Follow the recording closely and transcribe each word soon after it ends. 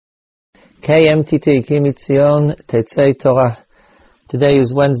KMTT, Ki Mitzion, Tetzei Torah. Today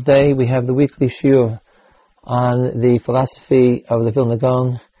is Wednesday. We have the weekly shiur on the philosophy of the Vilna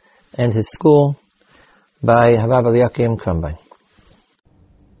Gaon and his school by Harav Eliakim Kronbein.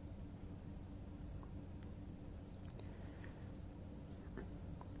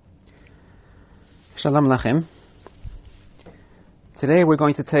 Shalom Lachem. Today we're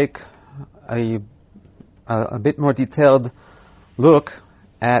going to take a bit more detailed look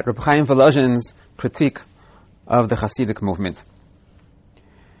at Reb Chaim Volozhin's critique of the Hasidic movement.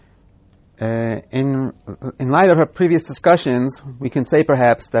 In light of our previous discussions, we can say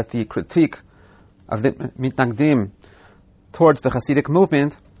perhaps that the critique of the Mitnagdim towards the Hasidic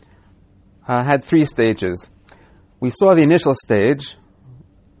movement had three stages. We saw the initial stage,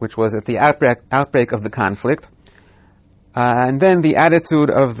 which was at the outbreak of the conflict, and then the attitude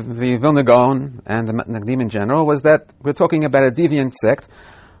of the Vilna Gaon and the Mitnagdim in general was that we're talking about a deviant sect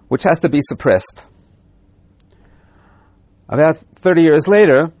which has to be suppressed. About 30 years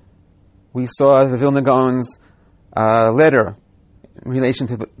later, we saw the Vilna Gaon's letter in relation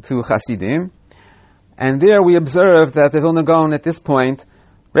to Hasidim, and there we observed that the Vilna Gaon at this point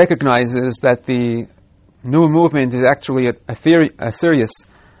recognizes that the new movement is actually a serious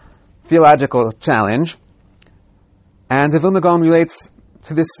theological challenge, and the Vilna Gaon relates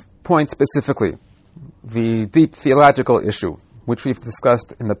to this point specifically, the deep theological issue, which we've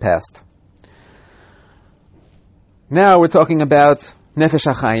discussed in the past. Now we're talking about Nefesh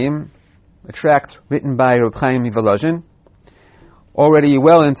HaChaim, a tract written by Reb Chaim Volozhin, already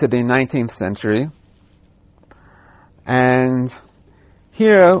well into the 19th century. And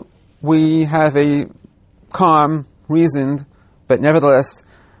here we have a calm, reasoned, but nevertheless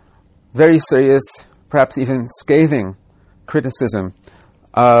very serious, perhaps even scathing criticism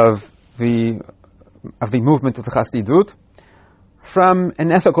of the movement of the Hasidut from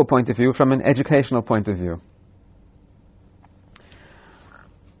an ethical point of view, from an educational point of view.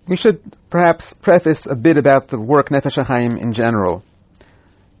 We should perhaps preface a bit about the work Nefesh HaChaim in general.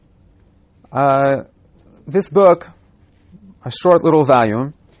 This book, a short little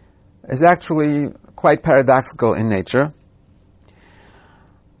volume, is actually quite paradoxical in nature.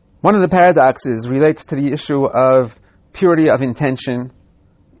 One of the paradoxes relates to the issue of purity of intention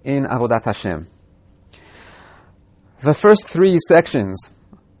in Avodat Hashem. The first three sections,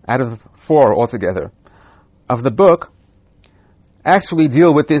 out of four altogether, of the book actually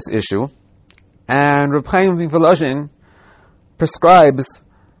deal with this issue, and Reb Chaim Volozhin prescribes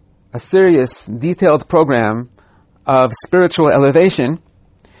a serious, detailed program of spiritual elevation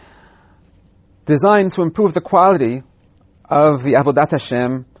designed to improve the quality of the Avodat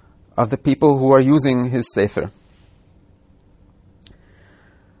Hashem of the people who are using his Sefer.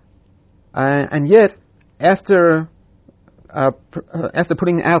 And yet, after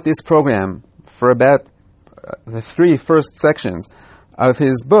putting out this program for about the three first sections of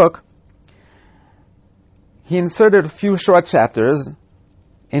his book, he inserted a few short chapters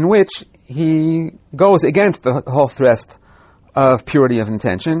in which he goes against the whole thrust of purity of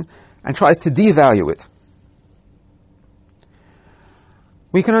intention and tries to devalue it.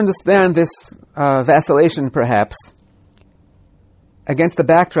 We can understand this vacillation, perhaps, against the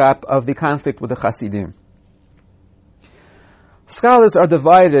backdrop of the conflict with the Hasidim. Scholars are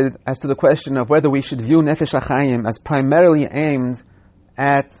divided as to the question of whether we should view Nefesh HaChaim as primarily aimed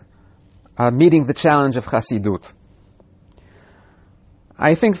at meeting the challenge of Hasidut.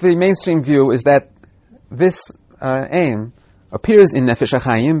 I think the mainstream view is that this aim appears in Nefesh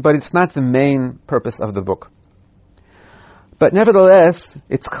HaChaim, but it's not the main purpose of the book. But nevertheless,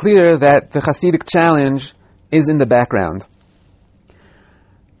 it's clear that the Hasidic challenge is in the background.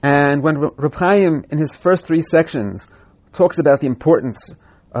 And when Reb Chaim, in his first three sections, talks about the importance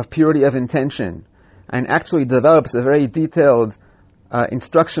of purity of intention and actually develops a very detailed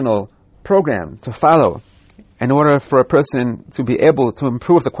instructional program to follow in order for a person to be able to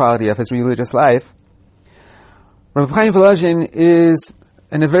improve the quality of his religious life, Reb Chaim Volozhin is,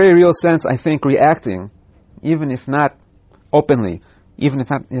 in a very real sense, I think, reacting, even if not openly, even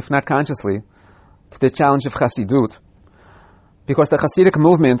if not consciously, to the challenge of Hasidut, because the Hasidic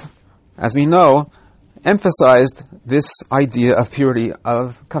movement, as we know, emphasized this idea of purity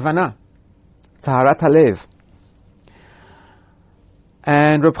of kavanah, taharat halev.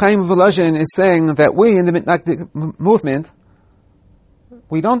 And Reb Chaim Volozhin is saying that we in the Mitnagdim movement,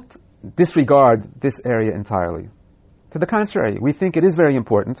 we don't disregard this area entirely. To the contrary, we think it is very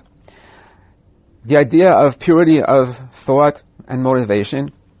important. The idea of purity of thought and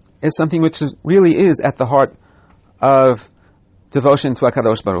motivation is something which really is at the heart of devotion to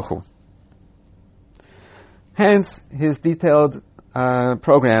HaKadosh Baruch Hu. Hence, his detailed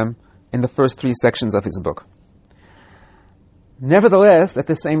program in the first 3 sections of his book. Nevertheless, at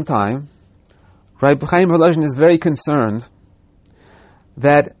the same time, Reb Chaim Volozhin is very concerned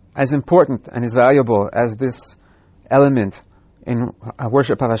that as important and as valuable as this element in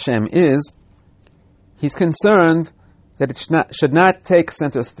worship of Hashem is, he's concerned that it should not take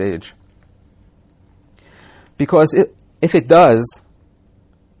center stage. Because if it does,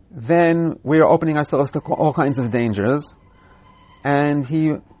 then we are opening ourselves to all kinds of dangers. And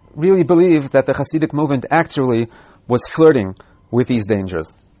he really believed that the Hasidic movement actually was flirting with these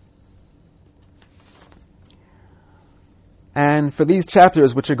dangers. And for these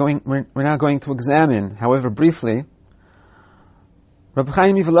chapters, which we're now going to examine, however briefly, Reb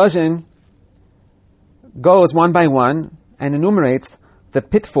Chaim Volozhin goes one by one and enumerates the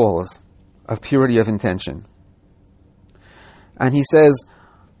pitfalls of purity of intention. And he says,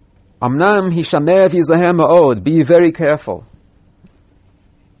 Amnam hishamer v'yizaher ma'od, be very careful.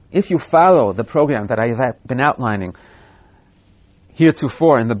 If you follow the program that I've been outlining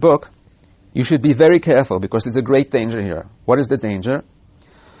heretofore in the book, you should be very careful because it's a great danger here. What is the danger?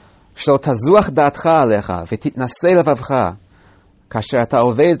 Shlo tazuach da'atcha alecha v'titnasei levavcha kasher ata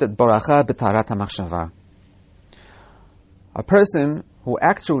oved et boracha b'tarat hamachshava. A person who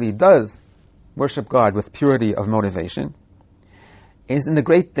actually does worship God with purity of motivation is in the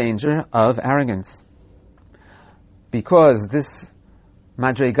great danger of arrogance. Because this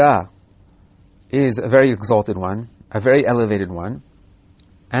madrega is a very exalted one, a very elevated one,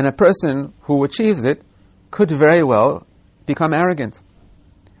 and a person who achieves it could very well become arrogant.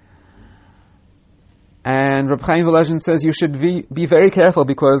 And Reb Chaim Volozhin says you should be very careful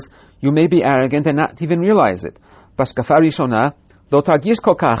because you may be arrogant and not even realize it. Bashkafa rishona lo targish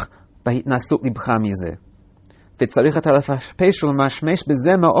kol kach bahitnasut libcha mizeh. You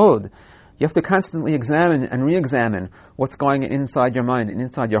have to constantly examine and re-examine what's going on inside your mind and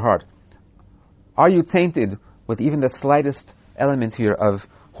inside your heart. Are you tainted with even the slightest element here of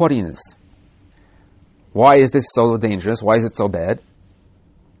haughtiness? Why is this so dangerous? Why is it so bad?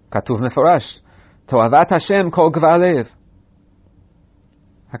 Katuv meforash, toavat Hashem kol gvalev.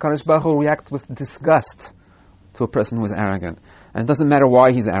 HaKadosh Baruch Hu reacts with disgust to a person who is arrogant. And it doesn't matter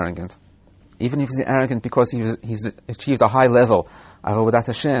why he's arrogant. Even if he's arrogant because he's achieved a high level of Avodat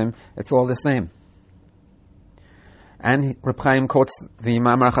Hashem, it's all the same. And Reb Chaim quotes the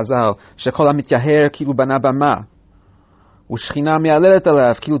Ma'amar Chazal, Shekol HaMityaher kilu bana bama, U'shchina me'alelet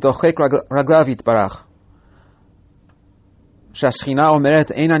alav kilu dochek raglav yitbarach. Shashchina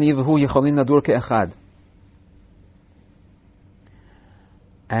omeret ein ani v'hu yecholim nadur ke'echad.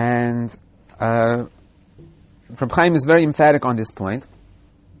 And Reb Chaim is very emphatic on this point,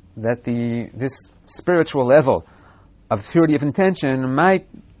 that this spiritual level of purity of intention might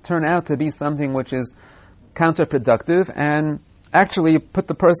turn out to be something which is counterproductive and actually put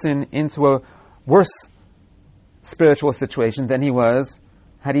the person into a worse spiritual situation than he was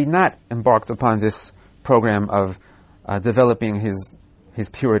had he not embarked upon this program of developing his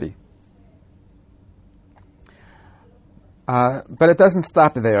purity. But it doesn't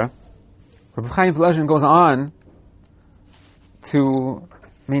stop there. Reb Chaim Volozhin goes on to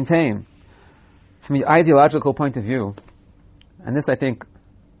maintain, from the ideological point of view, and this I think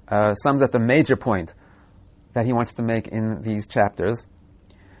sums up the major point that he wants to make in these chapters,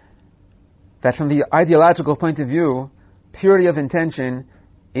 that from the ideological point of view, purity of intention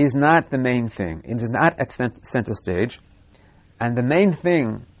is not the main thing. It is not at center stage, and the main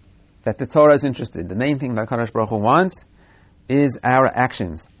thing that the Torah is interested in, the main thing that HaKadosh Baruch Hu wants, is our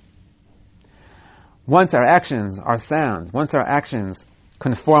actions. Once our actions are sound, once our actions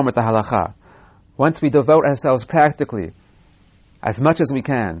conform with the halacha, once we devote ourselves practically, as much as we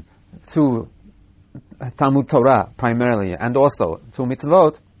can, to Talmud Torah primarily, and also to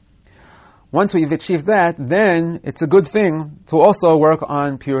mitzvot, once we've achieved that, then it's a good thing to also work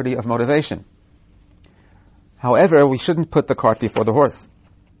on purity of motivation. However, we shouldn't put the cart before the horse.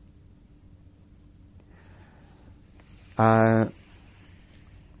 Reb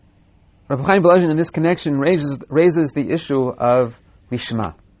Chaim Volozhin in this connection raises the issue of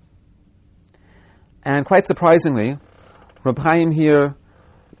Lishma. And quite surprisingly, Reb Chaim here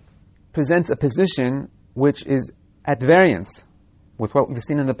presents a position which is at variance with what we've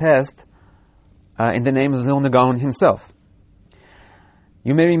seen in the past in the name of the Vilna Gaon himself.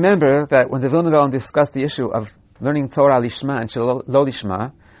 You may remember that when the Vilna Gaon discussed the issue of learning Torah Lishma and Shelo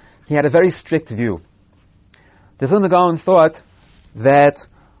Lishma, he had a very strict view. The Vilna Gaon thought that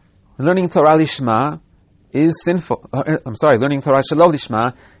learning Torah Lishma is sinful. Learning Torah Shelo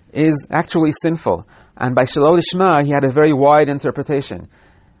Lishma is actually sinful. And by Shelo Lishma, he had a very wide interpretation.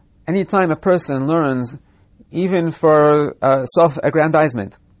 Anytime a person learns, even for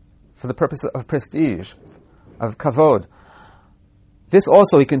self-aggrandizement, for the purpose of prestige, of kavod. This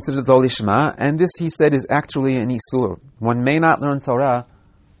also he considered lo lishma, and this he said is actually an isur. One may not learn Torah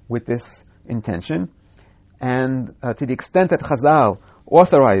with this intention, and to the extent that Chazal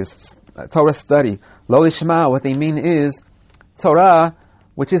authorize Torah study, lo lishma, what they mean is Torah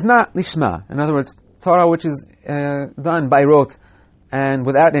which is not lishma. In other words, Torah which is done by rote and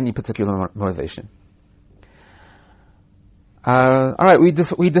without any particular motivation. All right,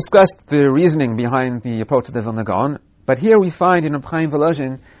 we discussed the reasoning behind the approach of the Vilna Gaon, but here we find in Reb Chaim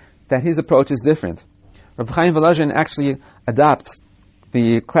Volozhin that his approach is different. Reb Chaim Volozhin actually adopts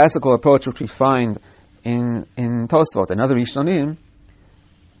the classical approach which we find in Tosfot and other Rishonim,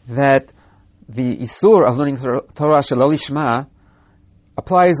 that the isur of learning Torah shelo lishma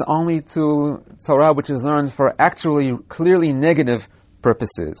applies only to Torah which is learned for actually clearly negative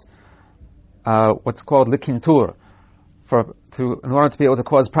purposes, what's called likintur, in order to be able to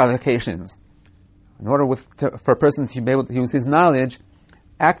cause provocations, in order for a person to be able to use his knowledge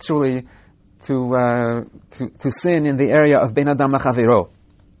actually to sin in the area of ben adam lachaviro.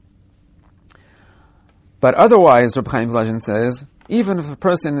 But otherwise, Reb Chaim Volozhin says, even if a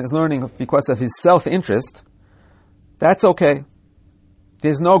person is learning because of his self-interest, that's okay.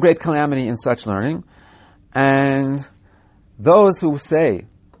 There's no great calamity in such learning. And those who say,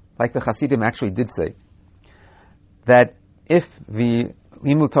 like the Hasidim actually did say, that if the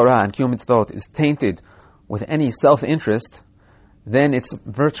Limud Torah and Kiyum Mitzvot is tainted with any self-interest, then it's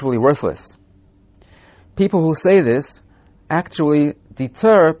virtually worthless. People who say this actually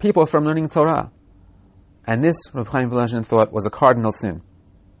deter people from learning Torah. And this, Reb Chaim Volozhin thought, was a cardinal sin.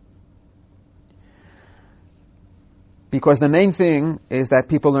 Because the main thing is that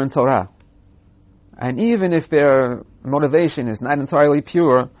people learn Torah. And even if their motivation is not entirely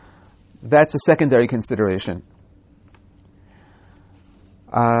pure, that's a secondary consideration.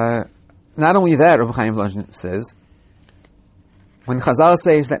 Not only that, Reb Chaim Volozhin says, when Chazal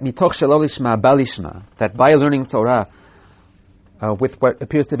says that mitoch shelo lishma ba lishma, that by learning Torah with what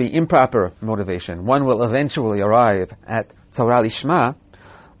appears to be improper motivation, one will eventually arrive at Torah lishma,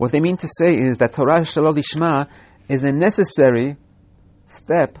 what they mean to say is that Torah shelo lishma is a necessary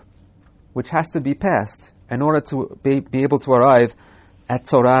step which has to be passed in order to be able to arrive at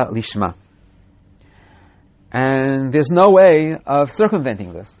Torah lishma. And there's no way of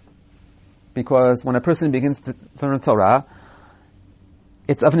circumventing this, because when a person begins to learn Torah,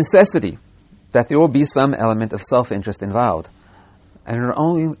 it's of necessity that there will be some element of self-interest involved. And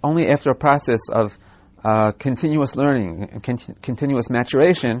only after a process of continuous learning and continuous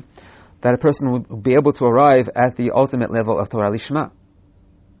maturation that a person would be able to arrive at the ultimate level of Torah Lishma.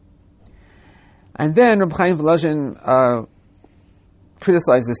 And then Reb Chaim Volozhin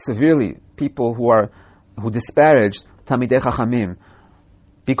criticizes severely people who disparage Talmidei Chachamim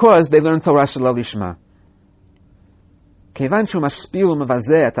because they learn Torah shelo lishma. כיוון שהוא משפיל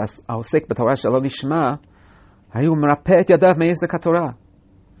ומבזה את העוסק בתורה שלא לשמה, הרי הוא מרפא את ידיו מעסק התורה.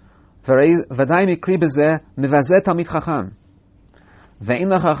 ודאי מקרי בזה מבזה תלמיד חכם. ואין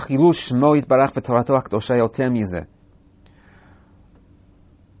לך חילוש שמו יתברך בתורתו הקדושה יותר מזה.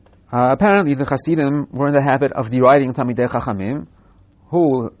 Apparently the Hasidim were in the habit of deriding Talmidei Chachamim,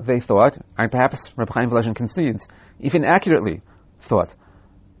 who they thought, and perhaps Reb Chaim Volozhin concedes, even accurately thought,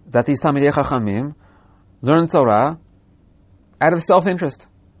 that these Talmidei Chachamim learn Torah out of self-interest.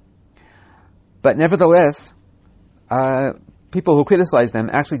 But nevertheless, people who criticize them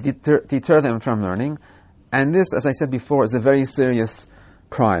actually deter them from learning, and this, as I said before, is a very serious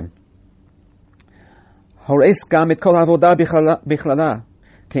crime. הורס גם את כל העבודה בכללה,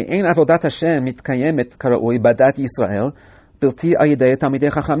 כי אין עבודת השם מתקיימת כראוי בדת ישראל, בלתי על ידי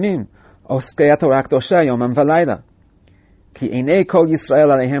תלמידי חכמים, עוסקי התורה הקדושה יומם ולילה. כי עיני כל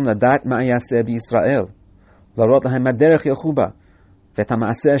ישראל עליהם לדעת מה יעשה בישראל, להראות להם הדרך ילכו בה, ואת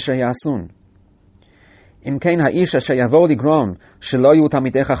המעשה אשר יעשון. אם כן האיש אשר יבוא לגרום שלא יהיו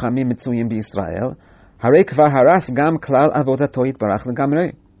תלמידי חכמים מצויים בישראל, הרי כבר הרס גם כלל עבודתו יתברך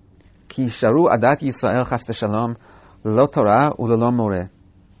לגמרי. כי יישארו עדת ישראל חס ושלום ללא תורה וללא מורה.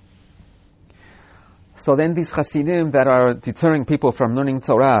 So then these Hasidim that are deterring people from learning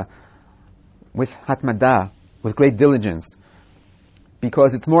Torah with hatmadah, with great diligence,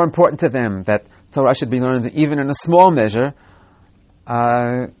 because it's more important to them that Torah should be learned even in a small measure,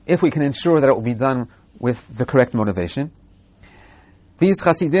 if we can ensure that it will be done with the correct motivation. These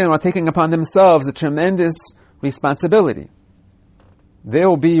Hasidim are taking upon themselves a tremendous responsibility. They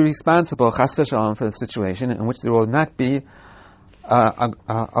will be responsible, chas v'shalom, for the situation in which there will not be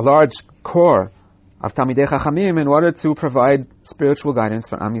a large core of Talmidei Chachamim in order to provide spiritual guidance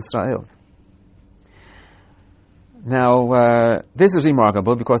for Am Yisrael. Now, this is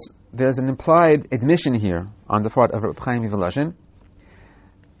remarkable because there's an implied admission here on the part of Reb Chaim Volozhin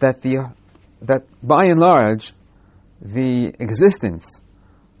that by and large, the existence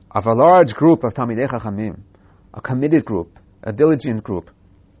of a large group of Talmidei Chachamim, a committed group, a diligent group,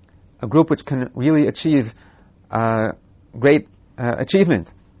 a group which can really achieve great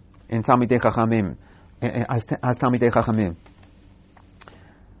achievement in Talmidei Chachamim, as Talmidei Chachamim,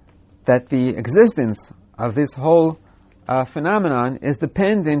 that the existence of this whole phenomenon is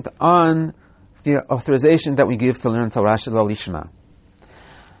dependent on the authorization that we give to learn Torah Shelo Lishma.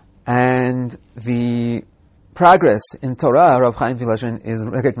 And the progress in Torah, Rav Chaim Volozhin is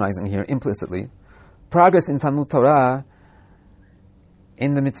recognizing here implicitly, progress in Talmud Torah,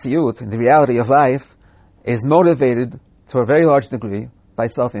 in the Mitziut, in the reality of life, is motivated to a very large degree by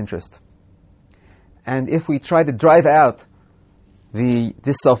self-interest. And if we try to drive out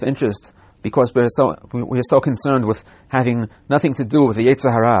this self-interest because we're so concerned with having nothing to do with the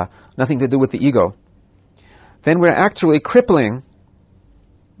Yetzer Hara, nothing to do with the ego, then we're actually crippling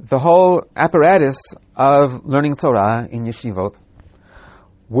the whole apparatus of learning Torah in yeshivot,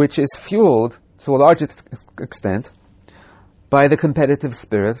 which is fueled to a large extent by the competitive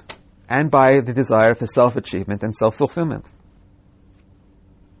spirit and by the desire for self-achievement and self-fulfillment.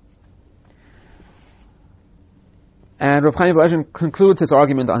 And Reb Chaim Volozhin concludes his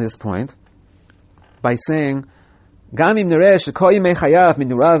argument on this point by saying, "Gam im nireh shekol yimei chayav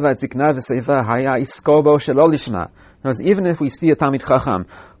minura v'tzikna v'seiva haya isko bo shelo lishma." Even if we see a Talmid Chacham,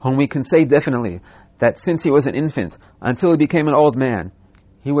 whom we can say definitely that since he was an infant until he became an old man,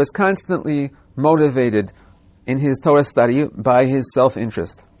 he was constantly motivated in his Torah study by his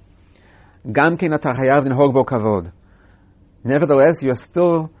self-interest. Gam ken ata chayav linhog bo kavod. Nevertheless, you are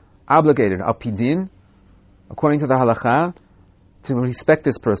still obligated, al pidin, according to the halacha, to respect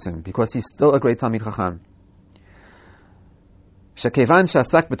this person because he's still a great Talmid Chacham. Shekevan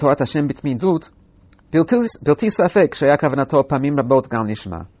shasak b'Torat Hashem b'tmidut, bilti safek shaya kavanato pamim rabot gam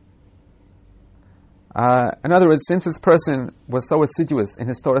nishma. In other words, since this person was so assiduous in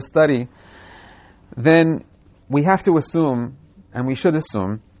his Torah study, then we have to assume, and we should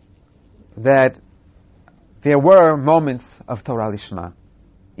assume, that there were moments of Torah Lishma,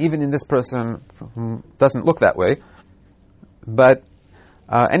 even in this person who doesn't look that way. But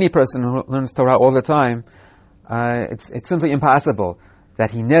any person who learns Torah all the time, it's simply impossible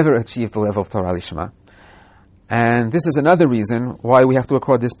that he never achieved the level of Torah Lishma. And this is another reason why we have to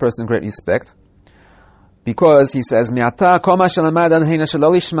accord this person great respect, because he says, "Mi'ata kol ma shelamad adheina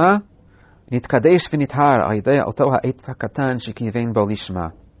shelo lishma nitkadesh v'nithar al yedei oto ha'et hakatan shekiven bo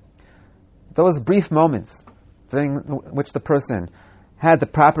lishma." Those brief moments during which the person had the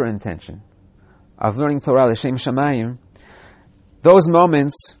proper intention of learning Torah l'shem shamayim, those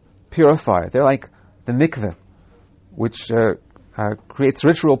moments purify. They're like the mikveh, which creates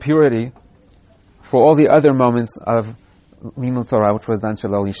ritual purity for all the other moments of limud Torah, which was done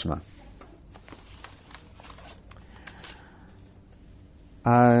shelo lishma.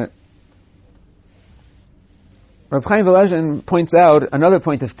 Reb Chaim Volozhin points out another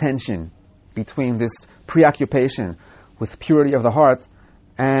point of tension between this preoccupation with purity of the heart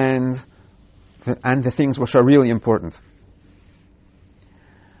and the things which are really important.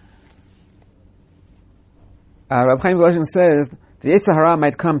 Reb Chaim Volozhin says the Yetzer Hara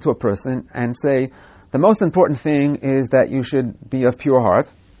might come to a person and say, the most important thing is that you should be of pure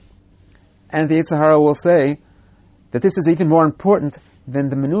heart. And the Yetzer Hara will say that this is even more important than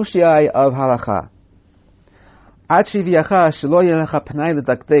the minutiae of halacha. Ad shiviacha shelo yeh lecha pnai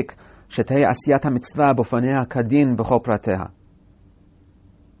ledakdek shetehei asiyat hamitzvah bofanea kadin b'chol prateha.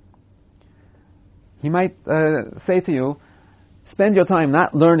 He might say to you, spend your time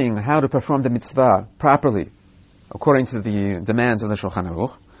not learning how to perform the mitzvah properly, according to the demands of the Shulchan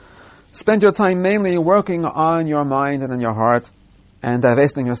Aruch. Spend your time mainly working on your mind and on your heart and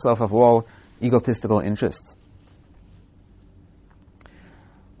divesting yourself of all egotistical interests.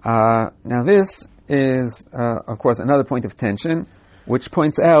 Now this is, of course, another point of tension, which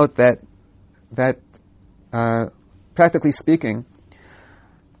points out that practically speaking,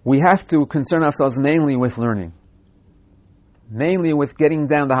 we have to concern ourselves mainly with learning, mainly with getting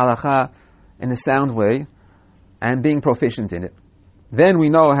down the halacha in a sound way and being proficient in it. Then we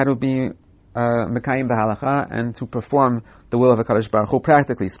know how to be mekayim b'halacha and to perform the will of HaKadosh Baruch Hu,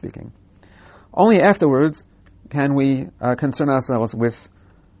 practically speaking. Only afterwards can we concern ourselves with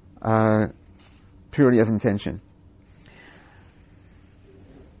purity of intention.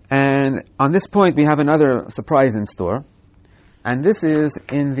 And on this point, we have another surprise in store, and this is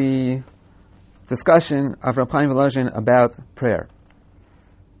in the discussion of Reb Chaim Volozhin about prayer.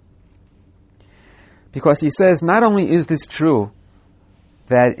 Because he says, not only is this true,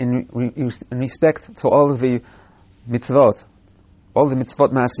 that in respect to all of the mitzvot, all the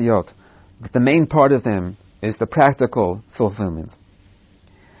mitzvot ma'asiyot, that the main part of them is the practical fulfillment.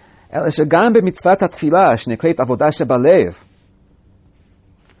 Right,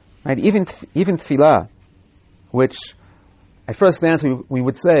 even tefillah, which at first glance we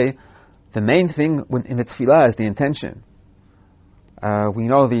would say the main thing in the tefillah is the intention. We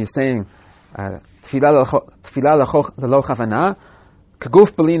know the saying, tefillah lelo chavana,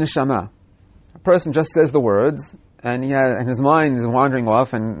 kaguf b'li neshama. A person just says the words, and his mind is wandering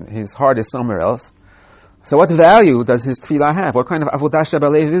off, and his heart is somewhere else. So what value does his tefillah have? What kind of avodah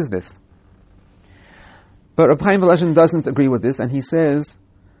shebalev is this? But Reb Chaim Volozhin doesn't agree with this, and he says,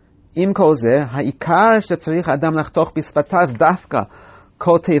 Im kol zeh, ha'ikar shetzarich adam lachtoch bisfatav dafka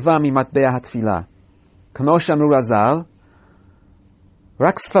kol teva mimatbea hatfilah. Kamo shamru Razal,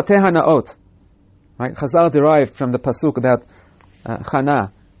 rak sfateh hanaot. Right? Chazal derived from the pasuk about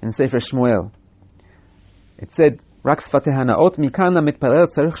Chana in Sefer Shmuel. It said, rak sfateh hanaot, mikan mitparel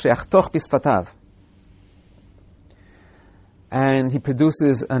tzarich she'achtoch bisfatav. And he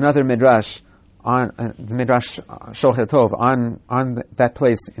produces another midrash on the midrash Shochet Tov on that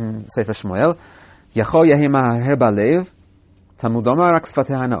place in Sefer Shmuel. Yacho yahima her balev tamudoma rak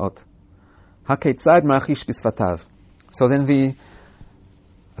sfateh hanaot haketzad marachish bisfatav. So then the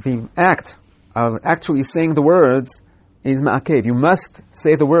act of actually saying the words is ma'akev. You must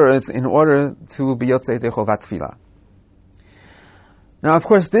say the words in order to be yotzei yedei chovat tefillah. Now, of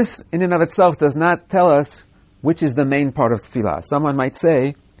course, this in and of itself does not tell us which is the main part of tefillah. Someone might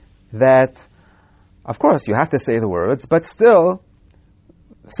say that, of course, you have to say the words, but still,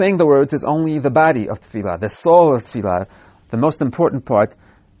 saying the words is only the body of tefillah, the soul of tefillah, the most important part,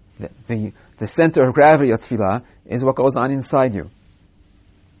 the center of gravity of tefillah, is what goes on inside you.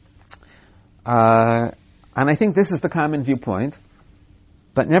 And I think this is the common viewpoint.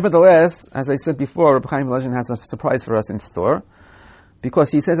 But nevertheless, as I said before, Reb Chaim Volozhin has a surprise for us in store,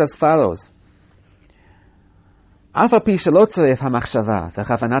 because he says as follows, אף על פי שלא צריך המחשבה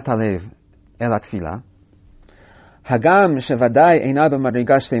וכוונת הלב אל התפילה, הגם שוודאי אינה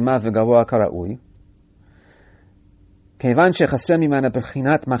במדרגה שלמה וגבוה כראוי, כיוון שחסר ממנה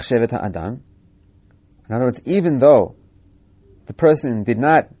בחינת מחשבת האדם. In other words, even though the person did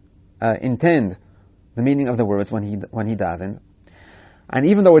not intend the meaning of the words when he davened, and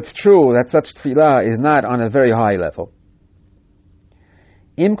even though it's true that such tefillah is not on a very high level,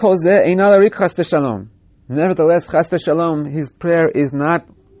 im kol zeh eina larik chas v'shalom. Nevertheless, chas v'shalom, his prayer is not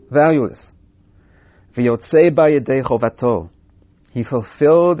valueless. V'yotzei ba yedei chovato. He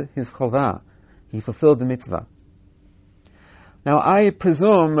fulfilled his chovah. He fulfilled the mitzvah. Now, I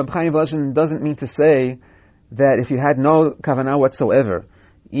presume Reb Chaim Volozhin doesn't mean to say that if you had no kavanah whatsoever,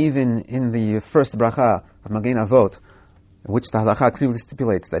 even in the first bracha of Magen Avot, which the halacha clearly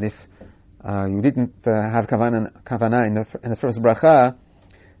stipulates that if you didn't have kavanah in the first bracha,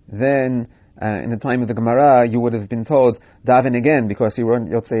 then in the time of the Gemara, you would have been told, daven again, because you weren't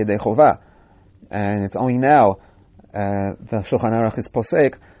yotzei yedei chovah. And it's only now, the Shulchan Aruch is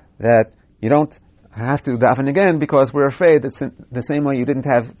posek, that you don't have to daven again, because we're afraid that the same way you didn't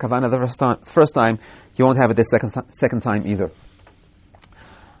have kavanah the first time, you won't have it the second time either.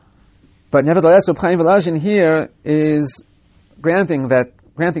 But nevertheless, Reb Chaim Volozhin here is granting that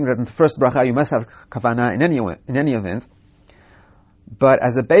in the first bracha you must have kavanah in any event. But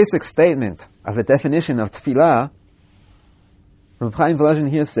as a basic statement of the definition of tefillah, Reb Chaim Volozhin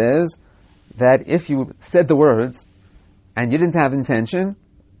here says that if you said the words and you didn't have intention,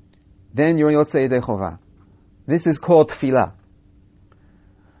 then you're yotzei yedei chovah. This is called tefillah.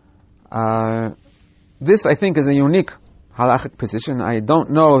 This, I think, is a unique halachic position. I don't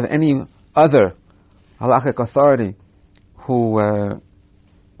know of any other halachic authority who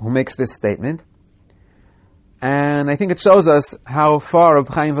makes this statement. And I think it shows us how far Reb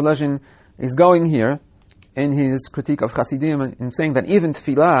Chaim Volozhin is going here in his critique of Hasidim, in saying that even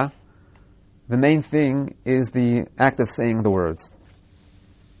tefillah, the main thing is the act of saying the words.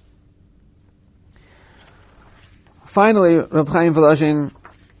 Finally, Reb Chaim Volozhin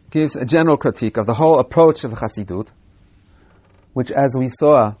gives a general critique of the whole approach of Hasidut, which, as we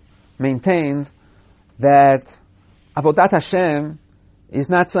saw, maintained that Avodat Hashem is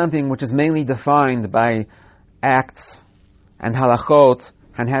not something which is mainly defined by acts and halachot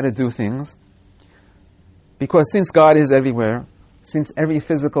and how to do things. Because since God is everywhere, since every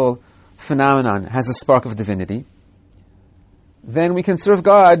physical phenomenon has a spark of divinity, then we can serve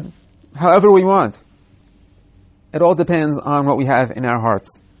God however we want. It all depends on what we have in our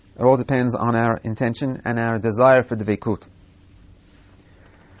hearts. It all depends on our intention and our desire for dveikut.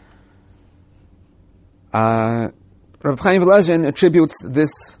 Rav Chaim Volozhin attributes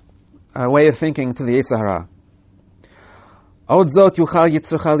this way of thinking to the Yetzer Hara. Od zot yuchal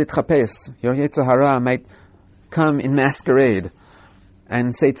yitzrucha litchapes. Your Yetzer Hara might come in masquerade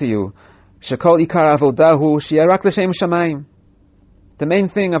and say to you, Shekol ikar avodahu shi'arak l'shem shamayim. The main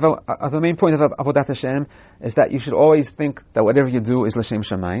thing the main point of Avodat Hashem is that you should always think that whatever you do is l'shem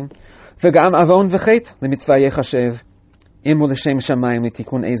shamayim. V'gam avon v'chet l'mitzvah yechashev imu l'shem shamayim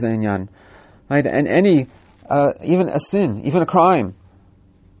l'tikun eza inyan. Right, and any even a sin, even a crime,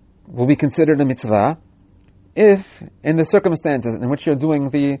 will be considered a mitzvah if, in the circumstances in which you're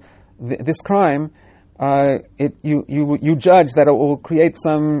doing this crime, you judge that it will create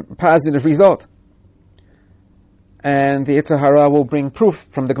some positive result. And the Yetzer Hara will bring proof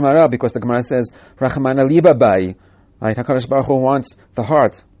from the Gemara, because the Gemara says, Rachmana liba bai, right? HaKadosh Baruch Hu wants the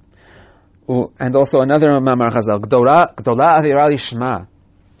heart. And also another Mamar Chazal, Gdola avira lishma.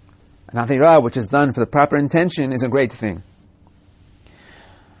 An avira which is done for the proper intention is a great thing.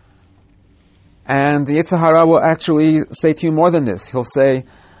 And the Yetzer Hara will actually say to you more than this. He'll say,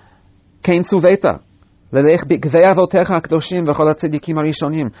 Kein tzuveta, lelech b'gvei avotecha hakadoshim v'chol hatzedikim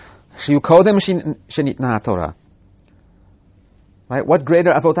harishonim, shiyu kodem shenitna haTorah. Right? What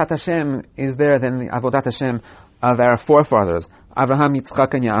greater Avodat Hashem is there than the Avodat Hashem of our forefathers, Avraham,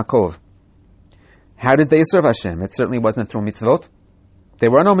 Yitzchak, and Yaakov? How did they serve Hashem? It certainly wasn't through mitzvot. There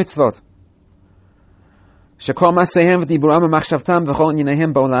were no mitzvot. Shekol masehem v'diburam v'machshavtam v'chol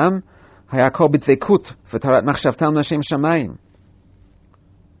inyanehem ba'olam hayakol b'dveikut v'tarat machshavtam l'shem shamayim.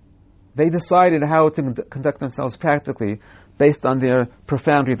 They decided how to conduct themselves practically based on their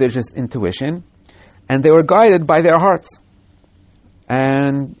profound religious intuition, and they were guided by their hearts.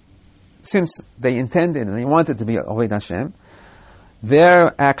 And since they intended and they wanted to be Oved Hashem,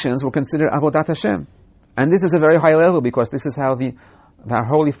 their actions were considered Avodat Hashem. And this is a very high level, because this is how our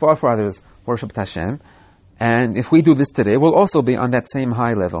holy forefathers worshipped Hashem. And if we do this today, we'll also be on that same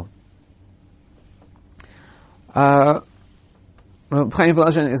high level. Chaim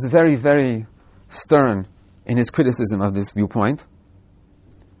Volozhin is very, very stern in his criticism of this viewpoint.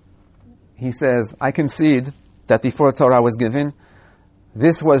 He says, I concede that before Torah was given,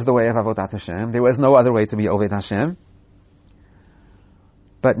 this was the way of Avodat Hashem. There was no other way to be Oved Hashem.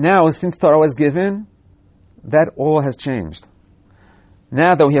 But now, since Torah was given, that all has changed.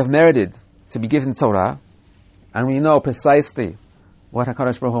 Now that we have merited to be given Torah, and we know precisely what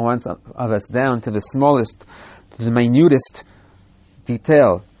HaKadosh Baruch Hu wants of us, down to the smallest, to the minutest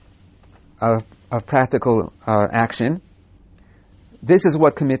detail of practical action, this is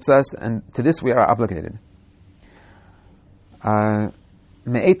what commits us, and to this we are obligated.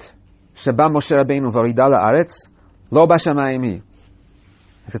 Me'et sheba Moshe Rabbeinu v'orida la'aretz lo b'shamayim hi.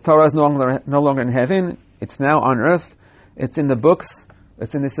 The Torah is no longer in heaven, it's now on earth, it's in the books,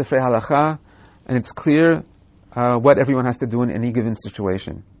 it's in the Sifrei Halacha, and it's clear what everyone has to do in any given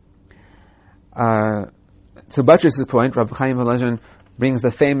situation. To buttress his point, Rabbi Chaim Volozhin brings the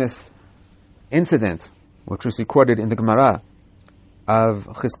famous incident, which was recorded in the Gemara, of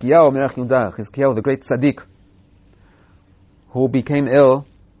Chizkiyahu Melech Yehuda, Chizkiyahu, the great tzaddik, who became ill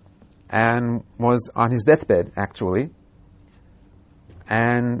and was on his deathbed, actually.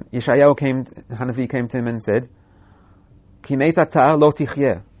 And Yeshayahu Hanavi came to him and said, Ki meitata lo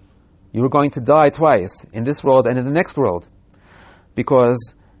tichyeh. You were going to die twice, in this world and in the next world,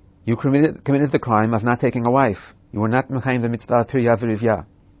 because you committed the crime of not taking a wife. You were not mekayim the mitzvah pirya v'rivya.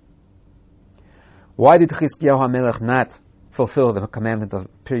 Why did Chizkiyahu HaMelech not fulfill the commandment of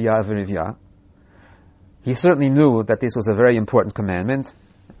pirya v'rivya? He certainly knew that this was a very important commandment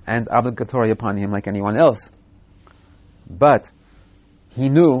and obligatory upon him like anyone else. But he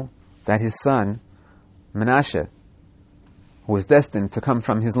knew that his son, Menashe, who was destined to come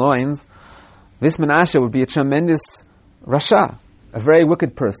from his loins, this Menashe would be a tremendous rasha, a very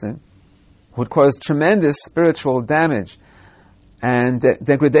wicked person, who would cause tremendous spiritual damage and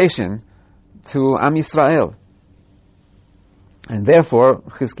degradation to Am Yisrael. And therefore,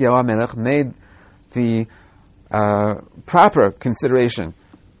 Chizkiyahu HaMelech made the proper consideration,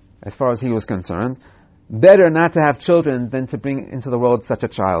 as far as he was concerned, better not to have children than to bring into the world such a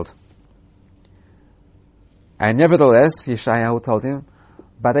child. And nevertheless, Yeshayahu told him,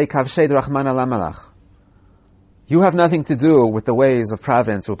 Badei kavshed Rachman ala malach. You have nothing to do with the ways of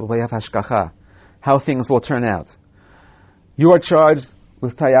providence or the way of hashgacha, how things will turn out. You are charged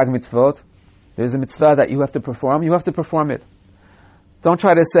with tayag mitzvot. There's a mitzvah that you have to perform it. Don't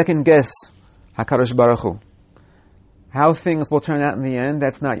try to second guess HaKadosh Baruch Hu. How things will turn out in the end,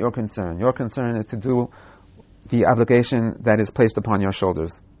 that's not your concern. Your concern is to do the obligation that is placed upon your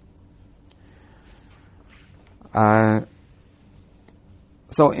shoulders. So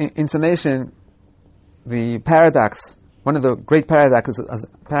in summation, the paradox, one of the great paradoxes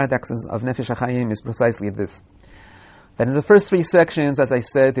of Nefesh HaChaim is precisely this. That in the first 3 sections, as I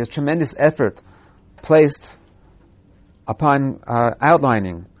said, there's tremendous effort placed upon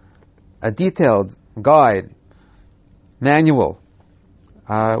outlining a detailed guide, manual,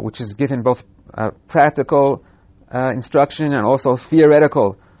 which is given both practical instruction and also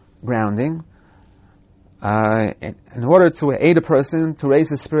theoretical grounding, in order to aid a person to raise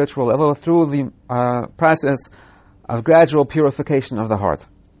his spiritual level through the process of gradual purification of the heart.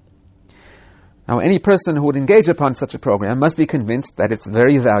 Now, any person who would engage upon such a program must be convinced that it's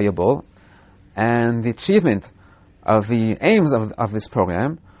very valuable, and the achievement of the aims of this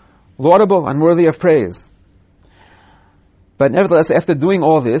program laudable and worthy of praise. But nevertheless, after doing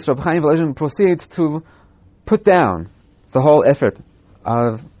all this, Rabbi Chaim Volozhin proceeds to put down the whole effort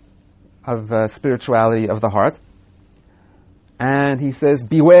of spirituality of the heart, and he says,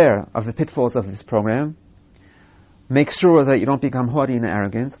 beware of the pitfalls of this program. Make sure that you don't become haughty and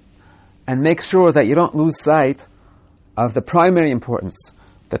arrogant, and make sure that you don't lose sight of the primary importance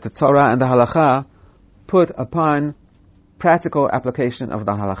that the Torah and the Halakha put upon practical application of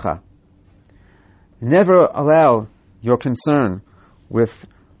the Halakha. Never allow your concern with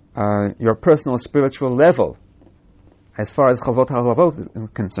your personal spiritual level, as far as Chavot HaLevavot is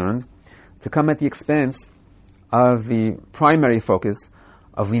concerned, to come at the expense of the primary focus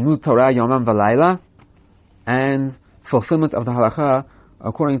of Limud Torah Yomam V'Layla and fulfillment of the Halakha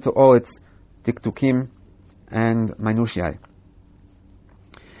according to all its diktukim and minutiae.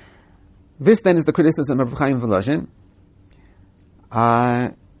 This then is the criticism of Chaim Volozhin.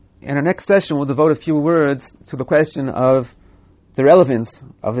 In our next session, we'll devote a few words to the question of the relevance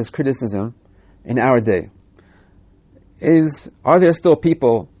of this criticism in our day. Are there still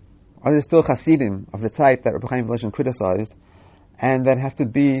Hasidim of the type that Rabbi Chaim Volozhin criticized, and that have to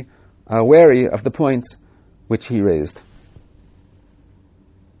be wary of the points which he raised?